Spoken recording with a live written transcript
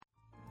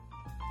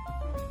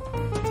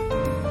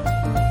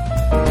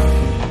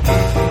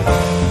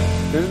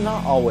There's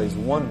not always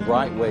one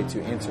right way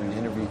to answer an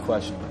interview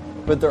question,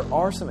 but there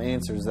are some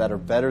answers that are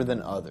better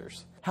than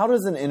others. How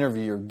does an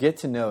interviewer get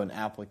to know an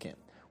applicant?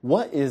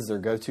 What is their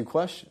go-to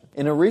question?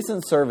 In a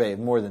recent survey of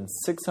more than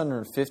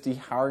 650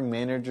 hiring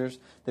managers,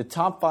 the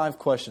top 5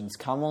 questions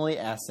commonly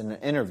asked in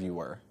an interview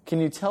were, can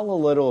you tell a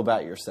little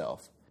about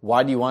yourself?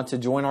 Why do you want to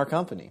join our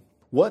company?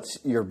 What's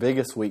your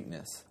biggest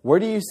weakness? Where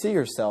do you see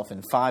yourself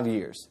in 5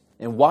 years?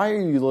 And why are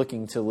you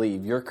looking to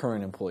leave your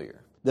current employer?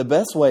 The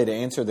best way to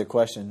answer the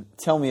question,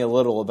 tell me a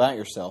little about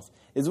yourself,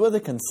 is with a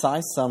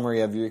concise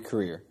summary of your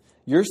career.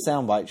 Your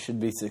soundbite should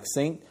be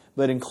succinct,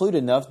 but include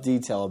enough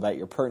detail about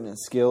your pertinent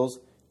skills,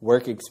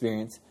 work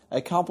experience,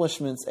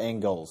 accomplishments,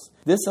 and goals.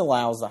 This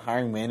allows the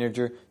hiring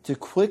manager to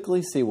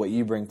quickly see what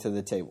you bring to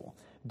the table.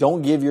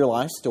 Don't give your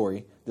life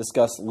story,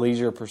 discuss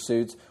leisure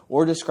pursuits,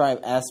 or describe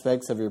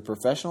aspects of your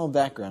professional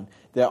background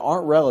that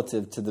aren't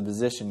relative to the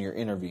position you're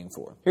interviewing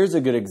for. Here's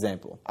a good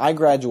example. I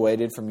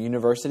graduated from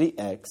University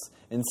X,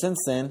 and since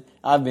then,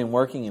 I've been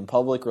working in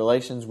public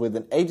relations with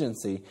an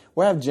agency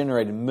where I've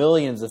generated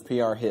millions of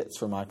PR hits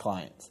for my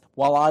clients.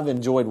 While I've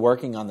enjoyed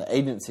working on the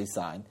agency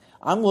side,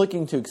 I'm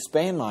looking to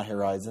expand my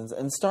horizons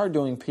and start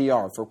doing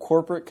PR for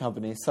corporate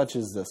companies such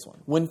as this one.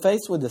 When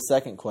faced with the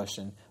second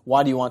question,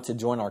 why do you want to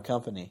join our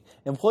company?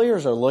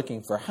 Employers are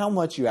looking for how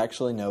much you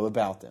actually know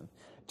about them.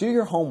 Do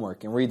your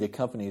homework and read the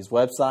company's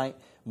website,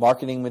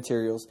 marketing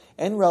materials,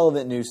 and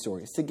relevant news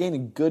stories to gain a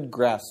good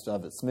grasp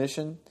of its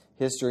mission,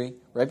 history,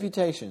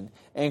 reputation,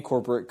 and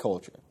corporate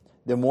culture.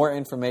 The more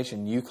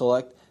information you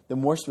collect, the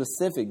more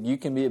specific you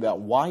can be about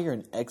why you're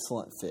an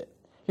excellent fit.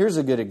 Here's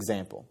a good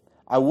example.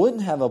 I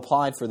wouldn't have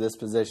applied for this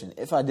position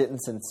if I didn't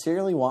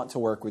sincerely want to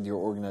work with your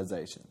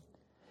organization.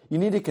 You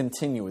need to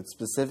continue with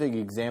specific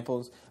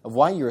examples of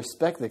why you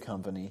respect the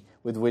company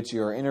with which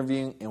you are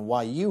interviewing and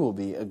why you will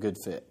be a good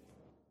fit.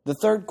 The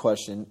third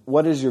question,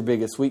 what is your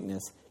biggest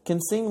weakness, can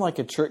seem like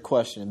a trick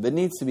question but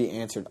needs to be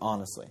answered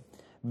honestly.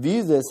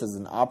 View this as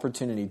an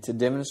opportunity to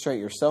demonstrate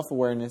your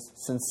self-awareness,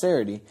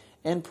 sincerity,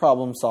 and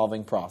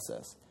problem-solving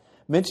process.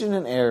 Mention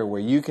an area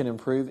where you can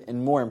improve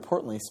and, more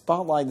importantly,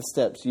 spotlight the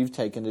steps you've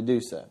taken to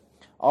do so.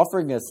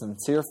 Offering a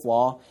sincere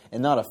flaw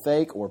and not a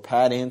fake or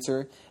pad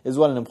answer is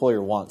what an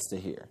employer wants to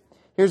hear.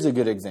 Here's a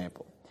good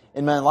example.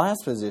 In my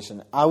last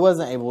position, I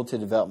wasn't able to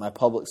develop my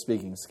public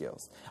speaking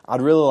skills.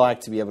 I'd really like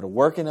to be able to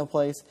work in a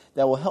place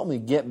that will help me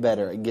get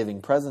better at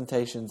giving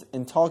presentations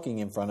and talking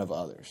in front of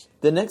others.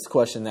 The next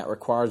question that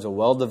requires a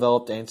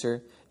well-developed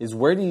answer is,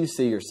 where do you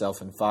see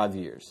yourself in 5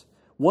 years?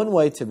 One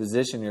way to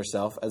position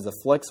yourself as a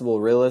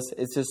flexible realist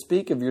is to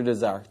speak of your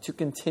desire to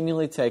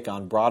continually take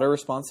on broader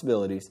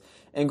responsibilities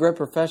and grow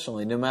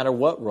professionally no matter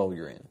what role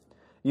you're in.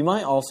 You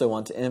might also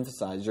want to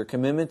emphasize your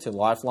commitment to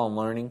lifelong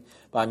learning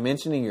by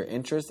mentioning your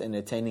interest in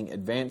attaining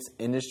advanced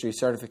industry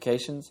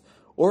certifications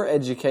or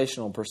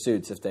educational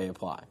pursuits if they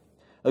apply.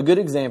 A good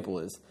example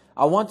is,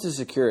 I want to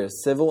secure a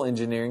civil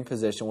engineering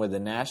position with a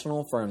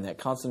national firm that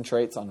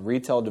concentrates on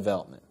retail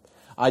development.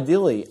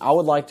 Ideally, I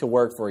would like to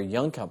work for a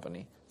young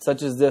company,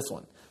 such as this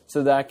one,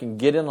 so that I can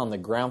get in on the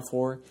ground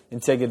floor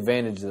and take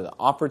advantage of the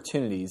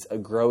opportunities a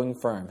growing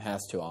firm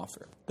has to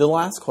offer. The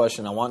last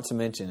question I want to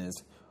mention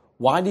is,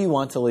 why do you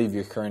want to leave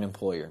your current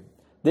employer?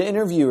 The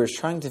interviewer is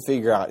trying to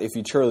figure out if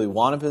you truly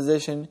want a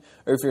position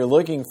or if you're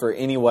looking for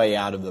any way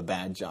out of a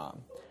bad job.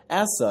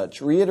 As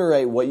such,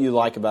 reiterate what you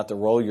like about the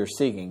role you're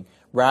seeking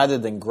rather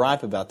than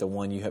gripe about the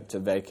one you hope to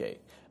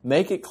vacate.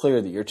 Make it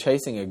clear that you're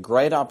chasing a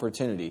great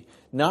opportunity,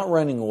 not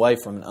running away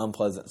from an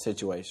unpleasant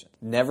situation.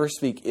 Never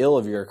speak ill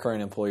of your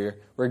current employer,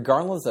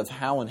 regardless of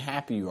how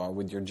unhappy you are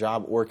with your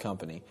job or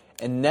company,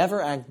 and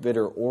never act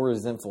bitter or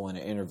resentful in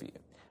an interview.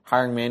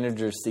 Hiring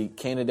managers seek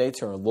candidates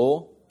who are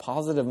loyal,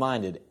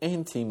 positive-minded,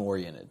 and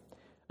team-oriented.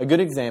 A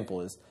good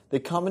example is, the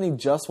company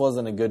just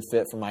wasn't a good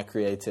fit for my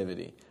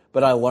creativity,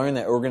 but I learned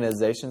that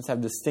organizations have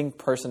distinct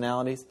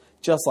personalities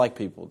just like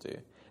people do.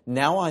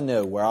 Now I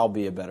know where I'll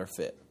be a better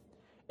fit.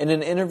 In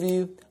an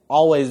interview,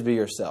 always be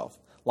yourself.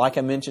 Like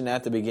I mentioned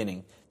at the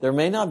beginning, there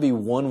may not be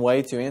one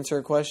way to answer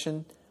a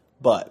question,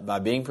 but by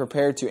being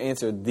prepared to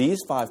answer these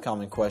 5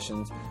 common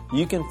questions,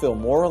 you can feel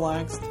more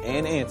relaxed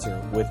and answer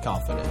with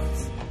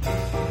confidence.